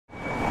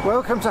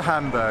Welcome to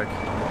Hamburg.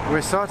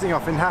 We're starting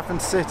off in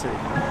Hafen City.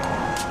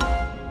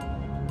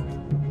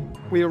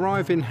 We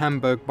arrive in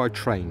Hamburg by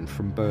train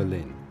from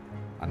Berlin,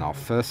 and our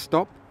first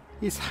stop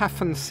is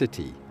Hafen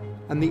City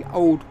and the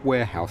old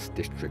warehouse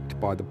district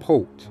by the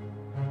port,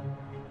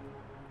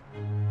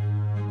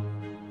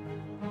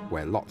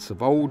 where lots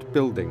of old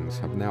buildings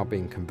have now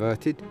been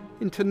converted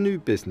into new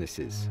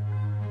businesses,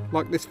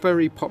 like this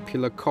very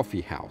popular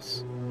coffee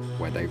house,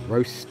 where they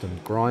roast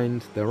and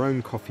grind their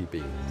own coffee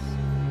beans.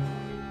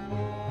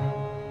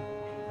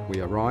 We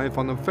arrive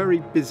on a very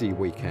busy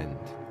weekend,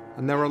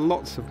 and there are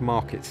lots of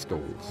market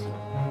stalls.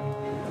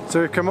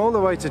 So we've come all the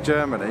way to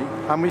Germany,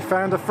 and we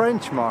found a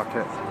French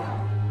market.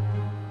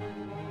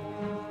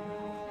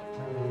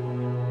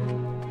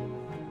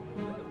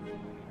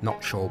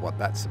 Not sure what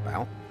that's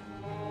about.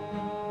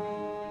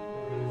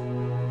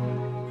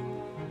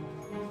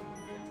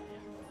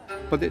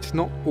 But it's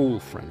not all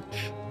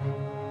French.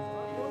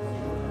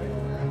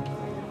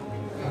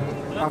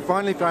 I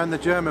finally found the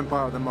German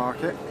part of the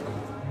market.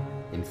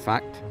 In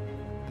fact,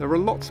 there are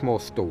lots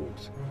more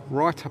stalls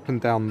right up and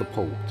down the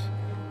port,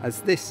 as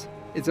this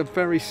is a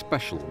very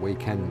special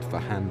weekend for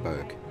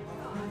Hamburg.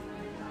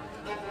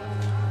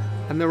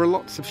 And there are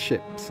lots of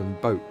ships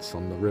and boats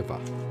on the river.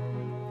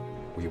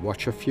 We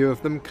watch a few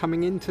of them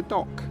coming into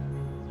dock.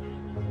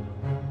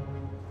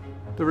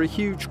 There are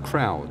huge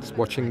crowds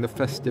watching the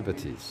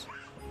festivities.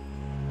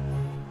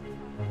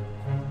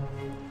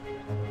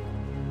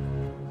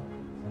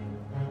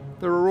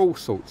 There are all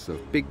sorts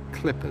of big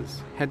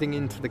clippers heading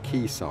into the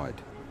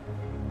quayside.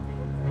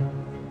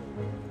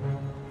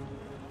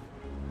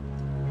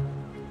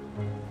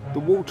 The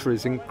water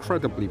is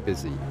incredibly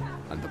busy,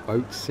 and the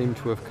boats seem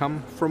to have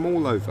come from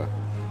all over.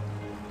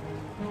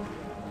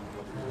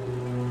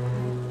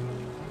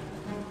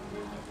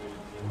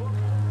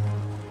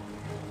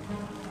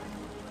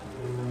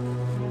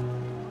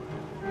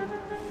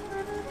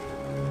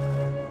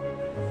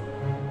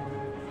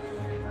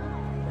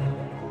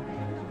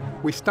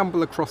 We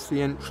stumble across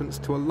the entrance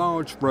to a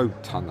large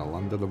road tunnel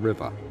under the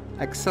river,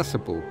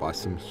 accessible by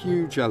some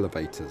huge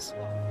elevators,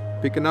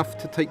 big enough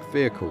to take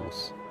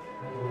vehicles.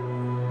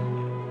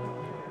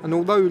 And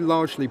although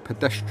largely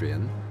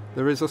pedestrian,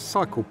 there is a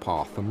cycle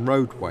path and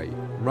roadway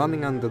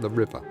running under the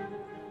river.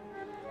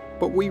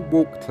 But we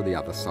walk to the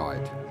other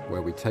side,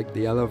 where we take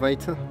the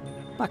elevator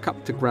back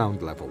up to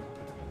ground level.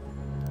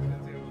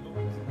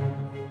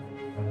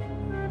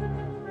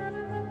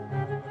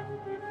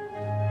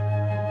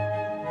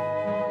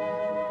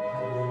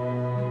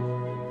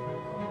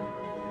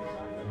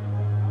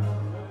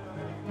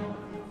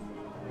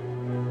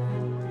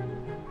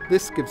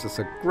 This gives us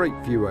a great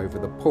view over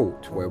the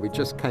port where we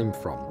just came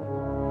from.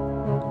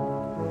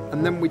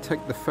 And then we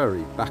take the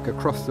ferry back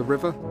across the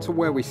river to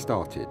where we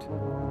started.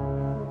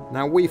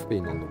 Now we've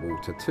been on the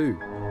water too.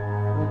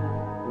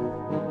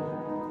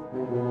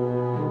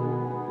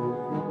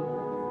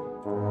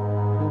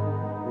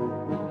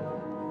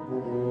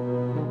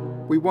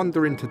 We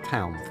wander into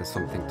town for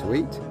something to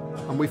eat,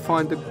 and we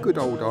find a good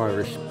old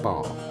Irish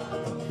bar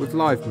with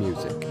live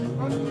music.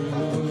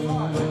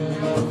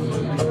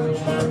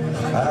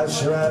 As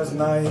sure as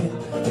night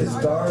is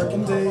dark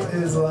and day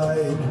is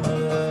light,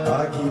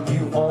 I keep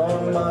you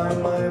on my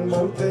mind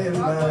both day and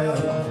night.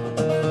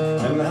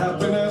 And the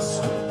happiness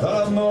that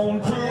I've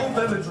known prove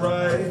that it's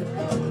right,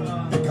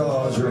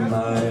 because you're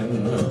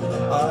mine,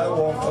 I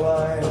walk the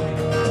line.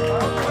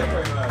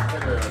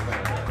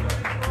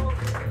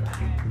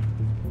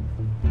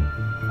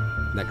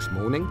 Next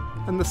morning,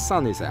 and the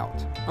sun is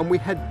out, and we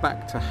head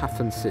back to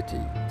Hafen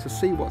City to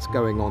see what's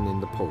going on in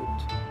the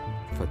port.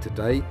 For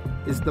today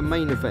is the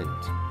main event,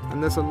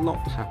 and there's a lot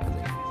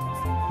happening.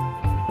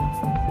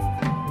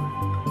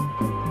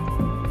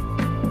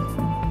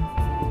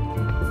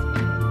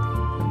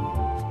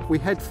 We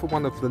head for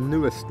one of the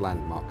newest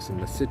landmarks in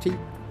the city,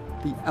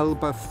 the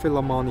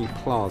Elbphilharmonie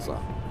Plaza,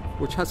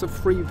 which has a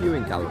free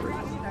viewing gallery,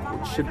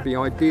 which should be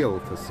ideal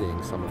for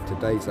seeing some of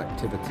today's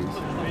activities.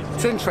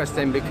 It's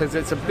interesting because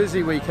it's a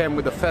busy weekend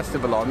with the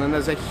festival on, and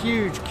there's a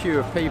huge queue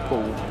of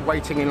people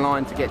waiting in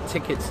line to get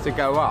tickets to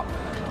go up.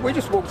 We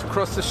just walked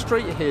across the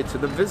street here to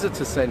the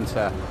visitor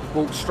centre,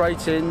 walked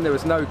straight in, there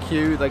was no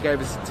queue, they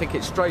gave us a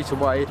ticket straight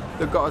away,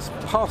 they got us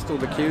past all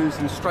the queues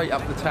and straight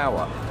up the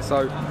tower.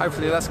 So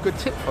hopefully that's a good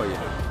tip for you.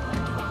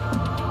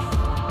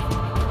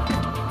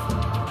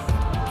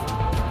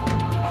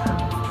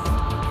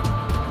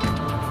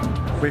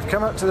 We've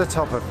come up to the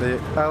top of the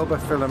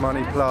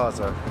Elbphilharmonie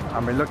Plaza,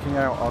 and we're looking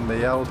out on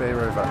the Elbe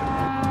River.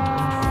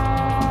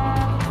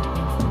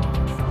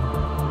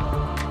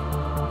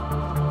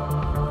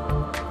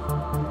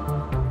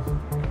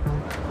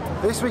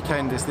 This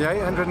weekend is the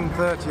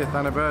 830th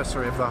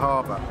anniversary of the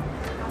harbour,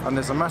 and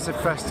there's a massive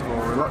festival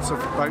with lots of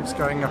boats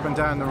going up and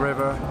down the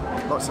river,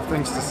 lots of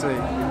things to see.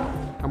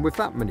 And with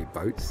that many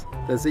boats,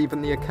 there's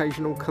even the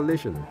occasional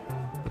collision.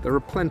 But there are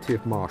plenty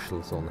of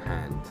marshals on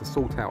hand to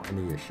sort out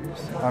any issues.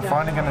 I'm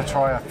finally going to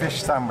try a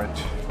fish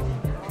sandwich.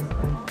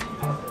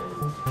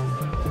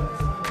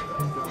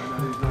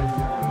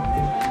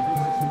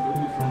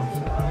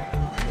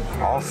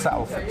 I'll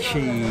settle for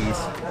cheese.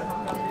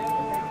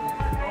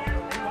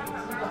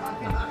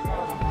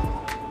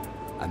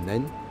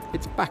 then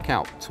it's back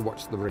out to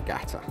watch the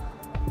regatta.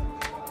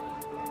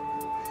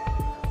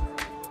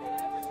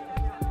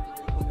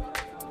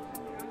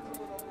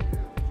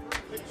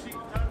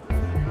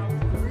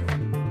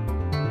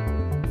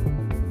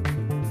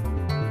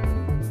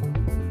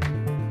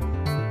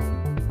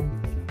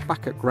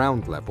 Back at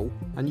ground level,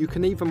 and you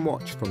can even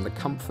watch from the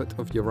comfort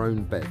of your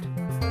own bed.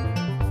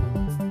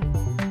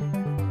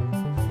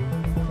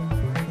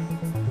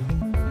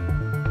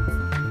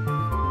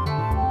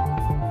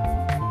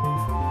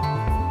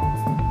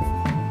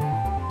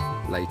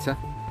 Later,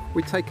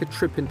 we take a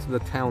trip into the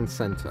town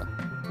centre,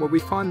 where we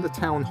find the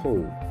town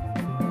hall.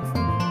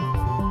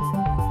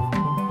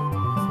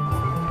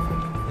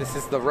 This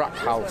is the rat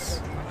house.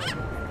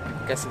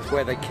 I guess it's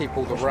where they keep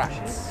all the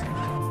rats.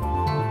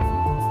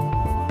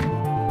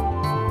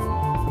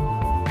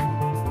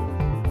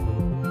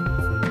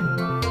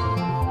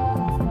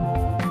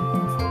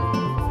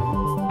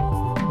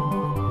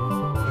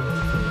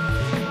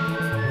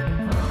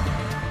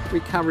 We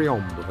carry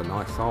on with a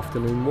nice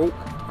afternoon walk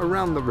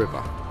around the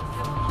river.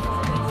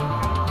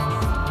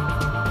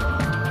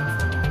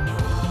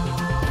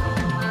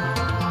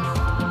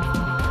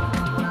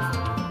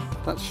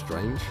 That's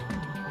strange.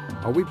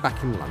 Are we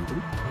back in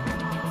London?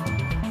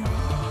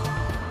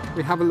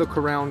 We have a look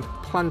around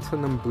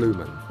Planten and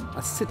Blumen,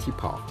 a city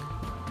park.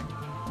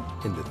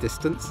 In the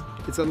distance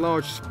is a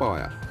large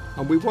spire,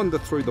 and we wander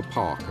through the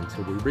park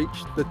until we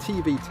reach the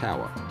TV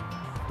tower,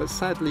 but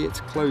sadly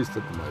it's closed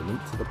at the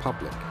moment to the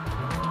public.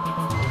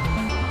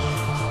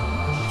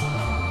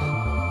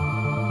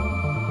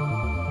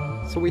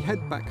 So we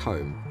head back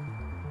home,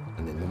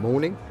 and in the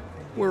morning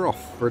we're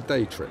off for a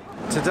day trip.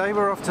 Today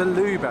we're off to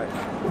Lubeck.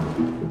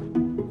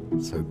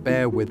 So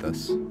bear with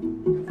us.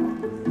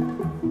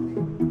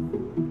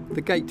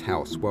 The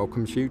gatehouse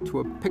welcomes you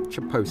to a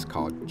picture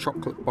postcard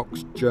chocolate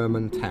box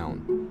German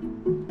town.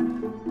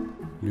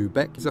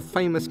 Lubeck is a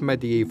famous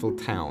medieval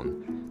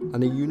town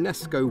and a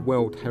UNESCO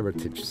World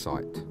Heritage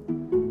Site.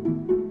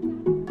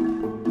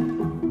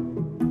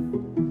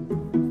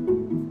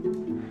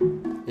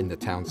 In the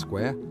town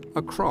square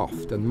are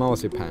craft and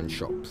marzipan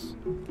shops,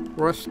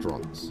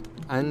 restaurants,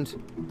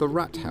 and the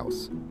rat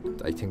house,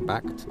 dating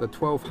back to the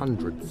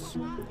 1200s.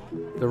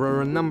 There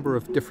are a number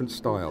of different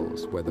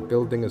styles where the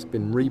building has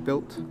been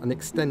rebuilt and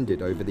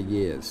extended over the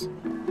years.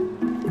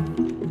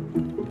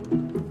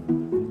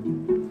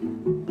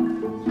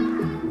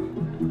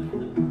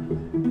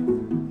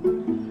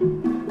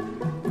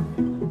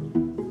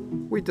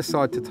 We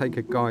decide to take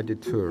a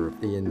guided tour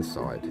of the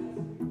inside.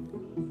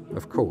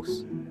 Of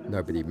course,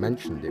 nobody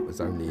mentioned it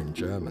was only in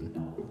German.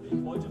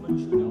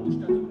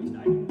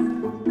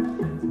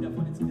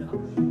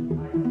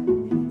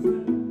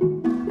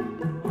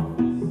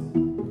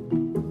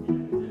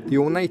 The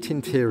ornate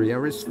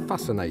interior is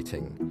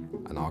fascinating,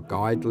 and our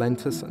guide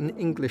lent us an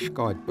English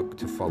guidebook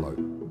to follow.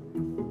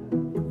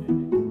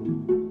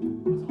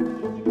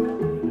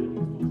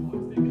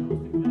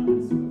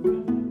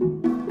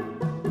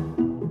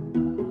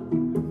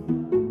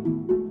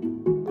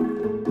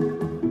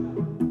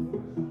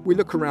 We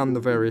look around the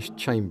various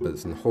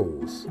chambers and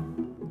halls,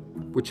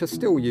 which are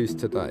still used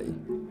today.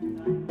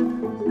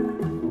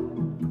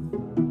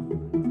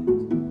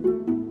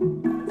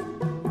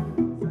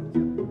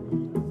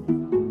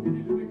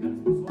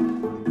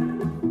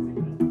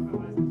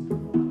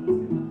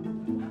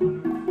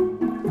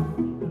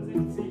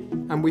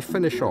 And we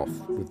finish off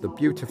with the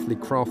beautifully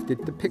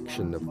crafted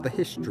depiction of the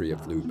history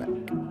of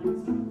Lubeck.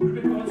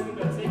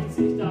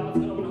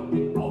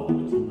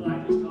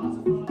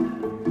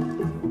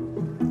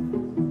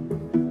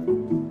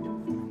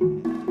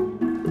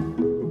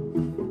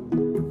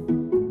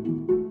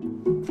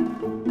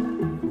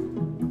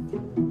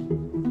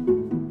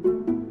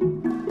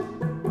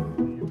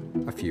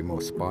 A few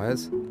more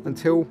spires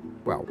until,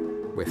 well,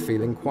 we're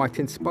feeling quite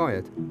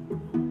inspired.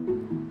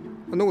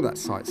 And all that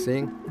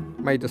sightseeing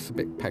made us a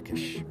bit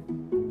peckish.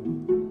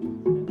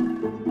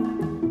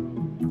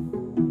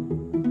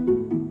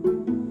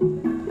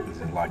 This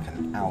is like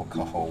an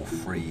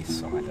alcohol-free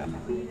cider.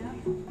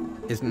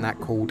 Isn't that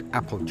called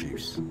apple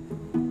juice?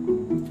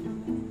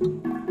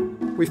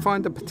 We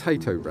find a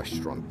potato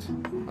restaurant,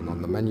 and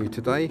on the menu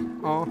today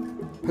are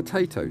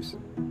potatoes,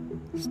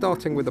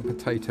 starting with a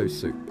potato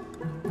soup.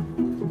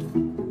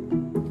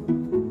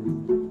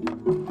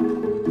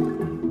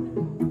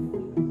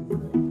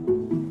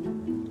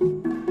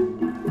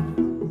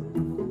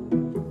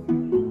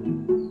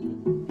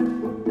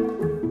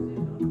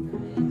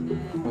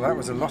 Well, that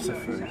was a lot of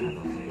food.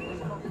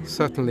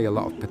 Certainly a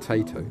lot of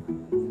potato.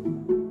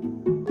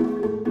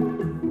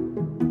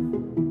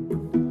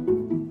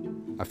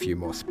 A few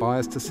more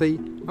spires to see,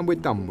 and we're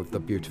done with the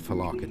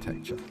beautiful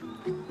architecture.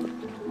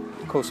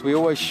 Of course, we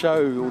always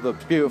show all the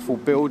beautiful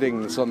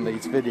buildings on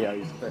these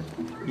videos, but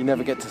you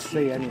never get to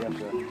see any of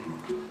the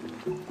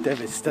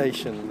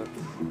devastation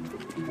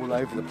that's all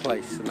over the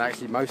place. And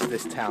actually, most of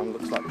this town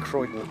looks like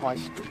Croydon High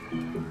Street.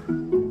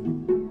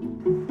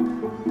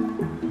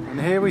 And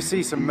here we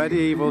see some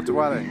medieval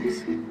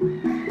dwellings.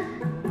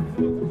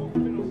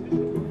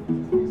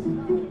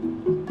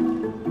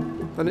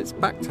 Then it's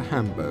back to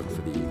Hamburg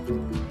for the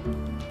evening.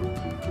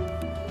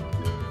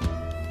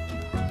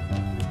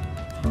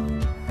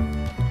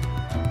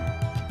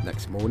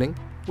 morning,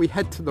 we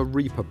head to the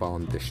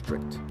Reeperbahn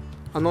district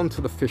and onto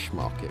the fish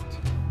market.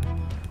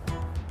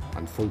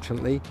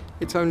 Unfortunately,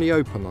 it's only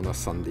open on a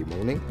Sunday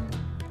morning,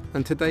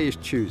 and today is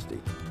Tuesday.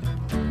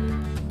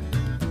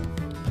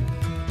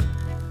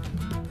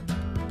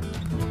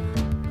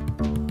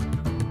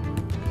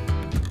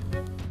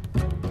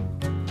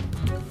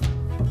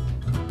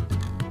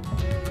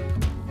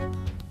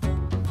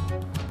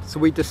 So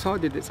we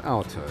decided it's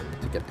our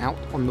turn to get out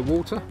on the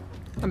water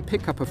and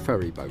pick up a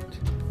ferry boat.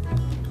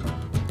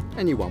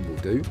 Anyone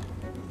will do.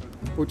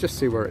 We'll just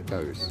see where it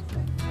goes.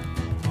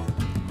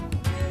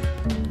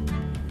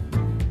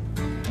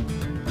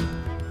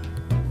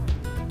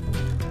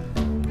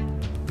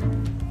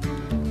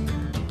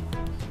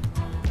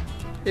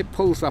 It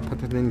pulls up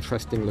at an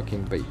interesting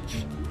looking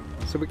beach,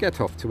 so we get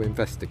off to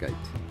investigate.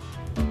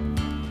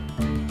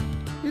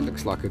 It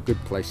looks like a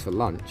good place for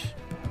lunch,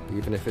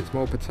 even if it's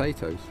more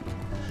potatoes.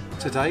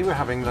 Today we're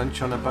having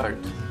lunch on a boat.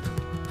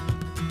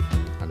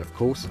 And of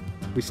course,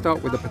 we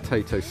start with a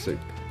potato soup.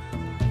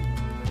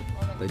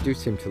 They do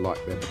seem to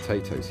like their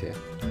potatoes here.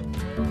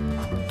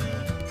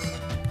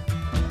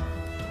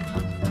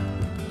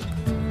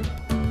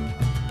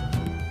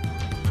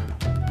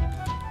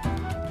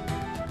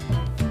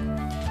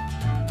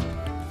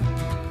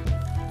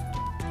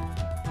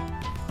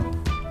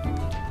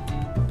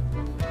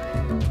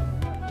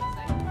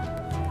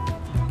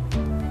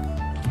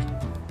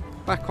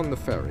 Back on the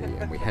ferry,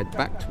 and we head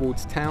back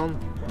towards town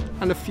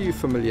and a few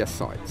familiar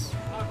sights,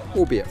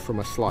 albeit from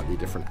a slightly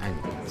different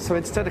angle. So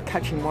instead of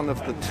catching one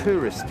of the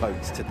tourist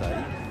boats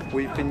today,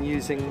 we've been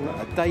using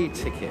a day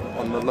ticket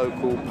on the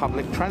local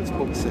public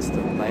transport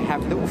system. They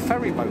have little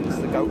ferry boats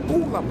that go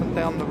all up and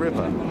down the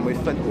river, and we've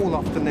spent all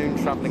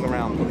afternoon travelling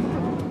around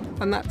them.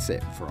 And that's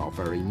it for our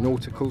very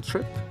nautical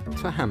trip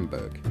to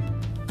Hamburg.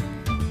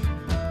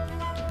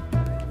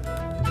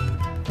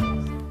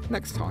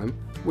 Next time,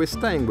 we're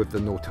staying with the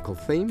nautical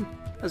theme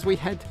as we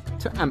head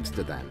to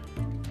Amsterdam.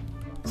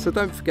 So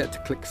don't forget to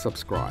click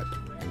subscribe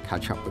and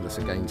catch up with us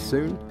again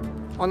soon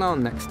on our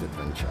next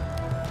adventure.